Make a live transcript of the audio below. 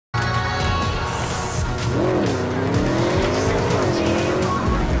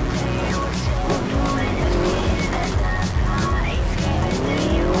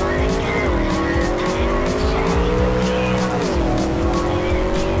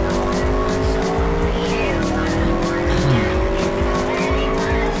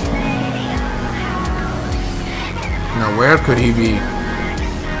Where could he be?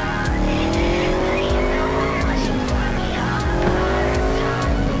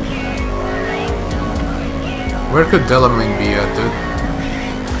 Where could Delamain be at, dude?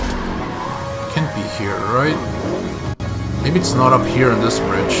 Can't be here, right? Maybe it's not up here in this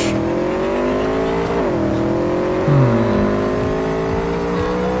bridge.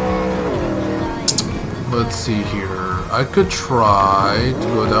 Let's see here. I could try to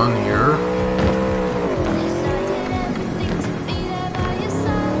go down here.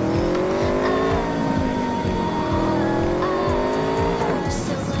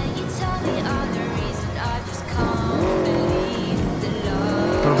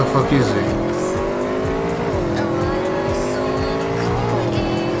 Where the fuck is he?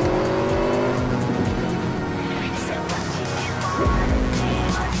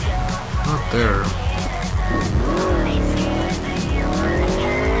 Not there.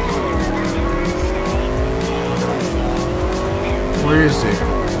 Where is he?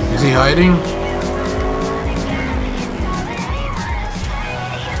 Is he hiding?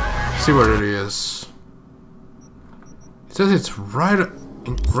 See where it is. It says it's right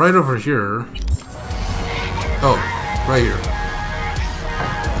over here. Oh, right here.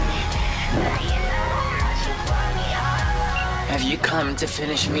 Have you come to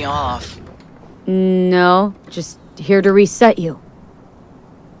finish me off? No, just here to reset you.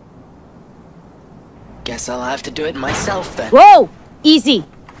 Guess I'll have to do it myself then. Whoa! Easy!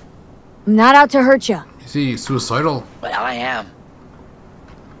 I'm not out to hurt you. Is he suicidal? Well, I am.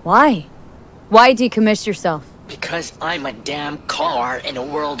 Why? Why decommiss yourself? Because I'm a damn car in a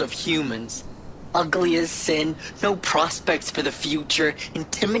world of humans. Ugly as sin, no prospects for the future,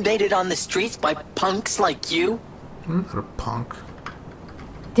 intimidated on the streets by punks like you. Not a punk.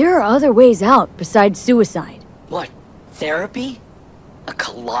 There are other ways out besides suicide. What? Therapy? A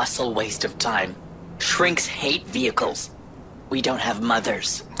colossal waste of time. Shrinks hate vehicles. We don't have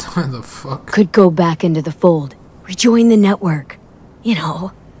mothers. What the fuck? Could go back into the fold. Rejoin the network. You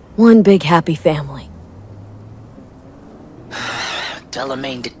know, one big happy family.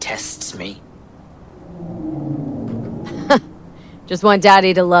 Delamain detests me. Just want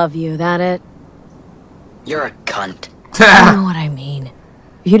Daddy to love you, that it? You're a cunt. You know what I mean.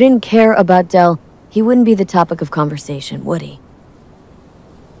 If you didn't care about Del, he wouldn't be the topic of conversation, would he?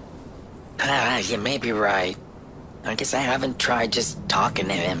 You may be right. I guess I haven't tried just talking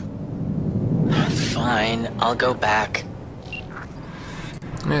to him. Fine, I'll go back.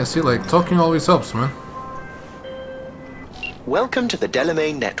 Yeah, see, like, talking always helps, man. Welcome to the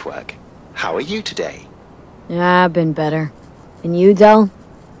Delamain network. How are you today? Yeah, I've been better. And you, Del?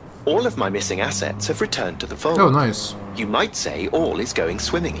 All of my missing assets have returned to the fold. Oh, nice. You might say all is going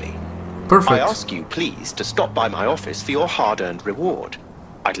swimmingly. Perfect. I ask you, please, to stop by my office for your hard-earned reward.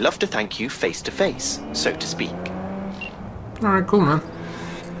 I'd love to thank you face to face, so to speak. Alright, cool, man.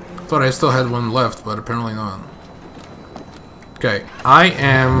 Thought I still had one left, but apparently not. Okay, I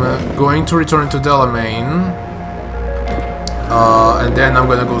am going to return to Delamain. And then I'm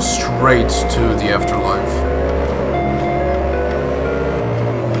gonna go straight to the afterlife.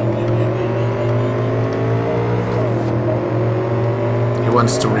 He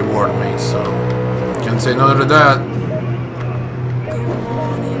wants to reward me, so can't say no to that.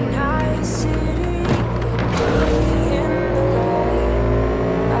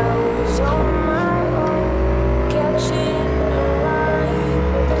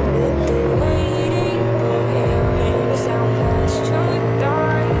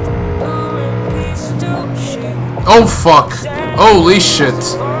 Oh fuck! Holy shit!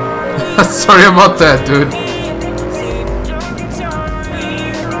 Sorry about that, dude.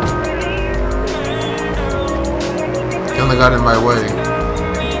 Kinda got in my way.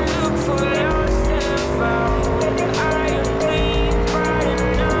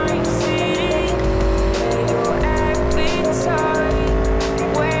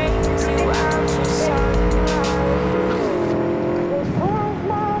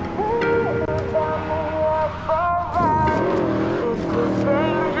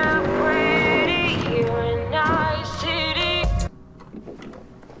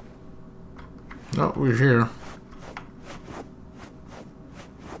 Oh, we're here.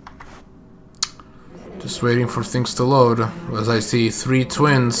 Just waiting for things to load, as I see 3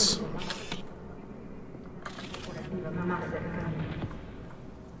 twins.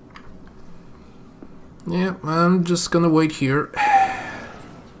 Yeah, I'm just gonna wait here.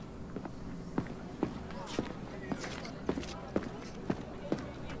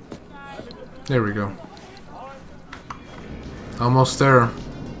 There we go. Almost there.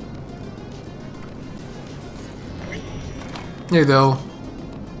 Hey, Del.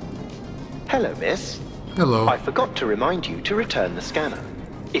 Hello, miss. Hello. I forgot to remind you to return the scanner.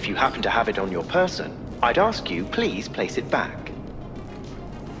 If you happen to have it on your person, I'd ask you please place it back.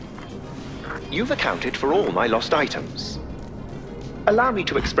 You've accounted for all my lost items. Allow me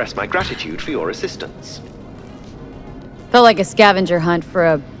to express my gratitude for your assistance. Felt like a scavenger hunt for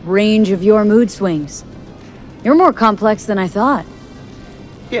a range of your mood swings. You're more complex than I thought.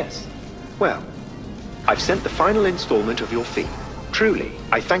 Yes. Well, I've sent the final installment of your fee. Truly,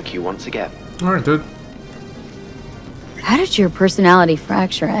 I thank you once again. Alright, dude. How did your personality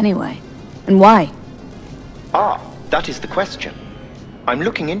fracture anyway? And why? Ah, that is the question. I'm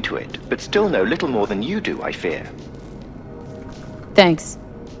looking into it, but still know little more than you do, I fear. Thanks.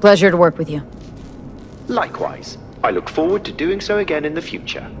 Pleasure to work with you. Likewise. I look forward to doing so again in the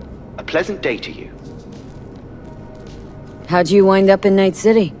future. A pleasant day to you. How'd you wind up in Night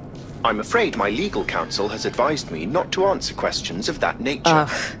City? I'm afraid my legal counsel has advised me not to answer questions of that nature.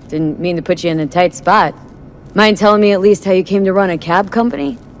 Didn't mean to put you in a tight spot. Mind telling me at least how you came to run a cab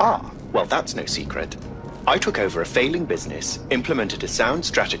company? Ah, well that's no secret. I took over a failing business, implemented a sound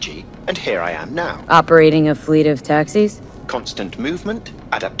strategy, and here I am now. Operating a fleet of taxis? Constant movement,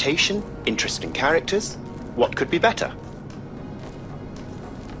 adaptation, interesting characters. What could be better?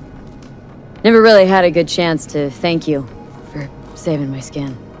 Never really had a good chance to thank you for saving my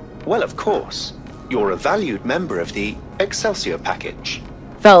skin. Well, of course. You're a valued member of the Excelsior package.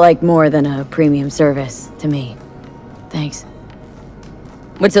 Felt like more than a premium service to me. Thanks.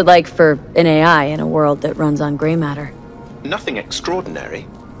 What's it like for an AI in a world that runs on gray matter? Nothing extraordinary.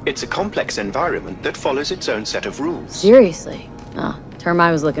 It's a complex environment that follows its own set of rules. Seriously? Oh, term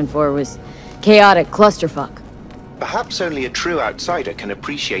I was looking for was chaotic clusterfuck. Perhaps only a true outsider can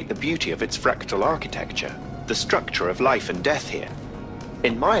appreciate the beauty of its fractal architecture, the structure of life and death here.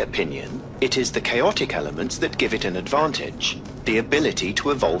 In my opinion, it is the chaotic elements that give it an advantage, the ability to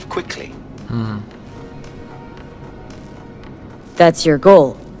evolve quickly. That's your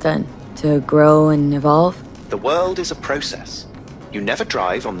goal, then? To grow and evolve? The world is a process. You never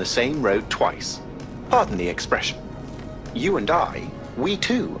drive on the same road twice. Pardon the expression. You and I, we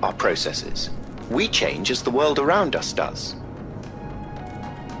too are processes. We change as the world around us does.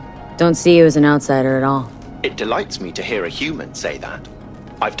 Don't see you as an outsider at all. It delights me to hear a human say that.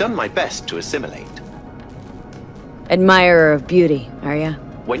 I've done my best to assimilate. Admirer of beauty, are ya?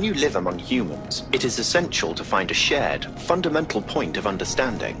 When you live among humans, it is essential to find a shared, fundamental point of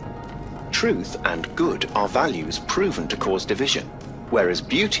understanding. Truth and good are values proven to cause division, whereas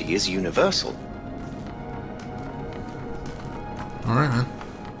beauty is universal. Alright, man.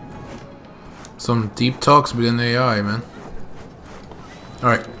 Some deep talks within AI, man.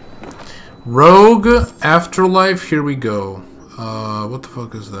 Alright. Rogue Afterlife, here we go. What the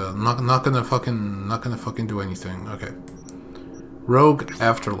fuck is that? Not gonna fucking do anything. Okay. Rogue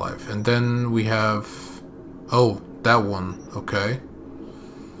Afterlife. And then we have... Oh, that one. Okay.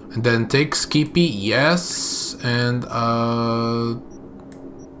 And then take Skippy, yes. And,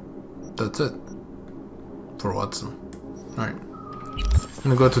 that's it. For Watson. Alright. I'm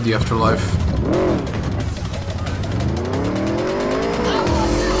gonna go to the Afterlife.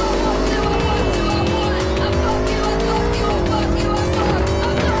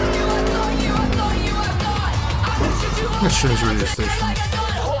 Let's change radio station.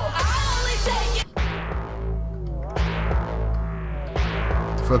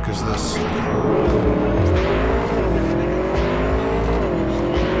 The fuck is this?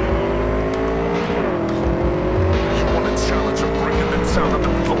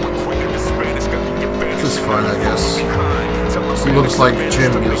 This is fine, I guess. It looks like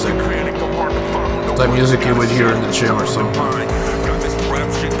gym music. That music you would hear in the gym or something.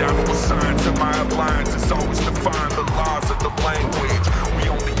 It's always define the laws of the language. We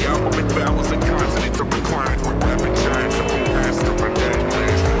only album in vowels and consonants of reclines. We're rapping giants of the master of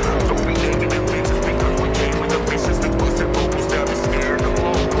English. Don't be negative bitches because we came with the vicious that we said vocals that be scared of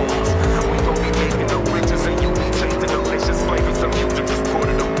locals. We gon' be making the riches and you be chasing delicious flavors of music. Just put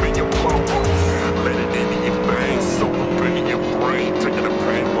it up in your promos. Let it into your veins, soak up into your brain. Taking the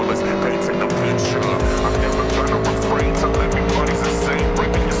pain while it's painting the picture. I'm never gonna refrain to let me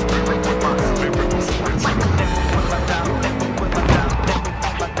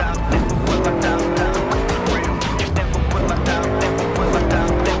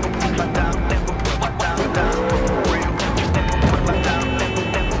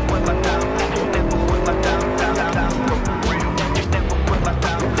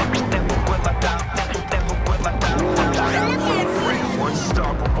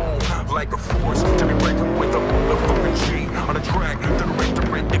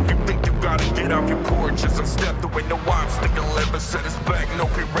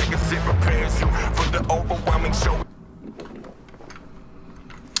overwhelming, so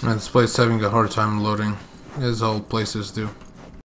And this place is having a hard time loading, as all places do.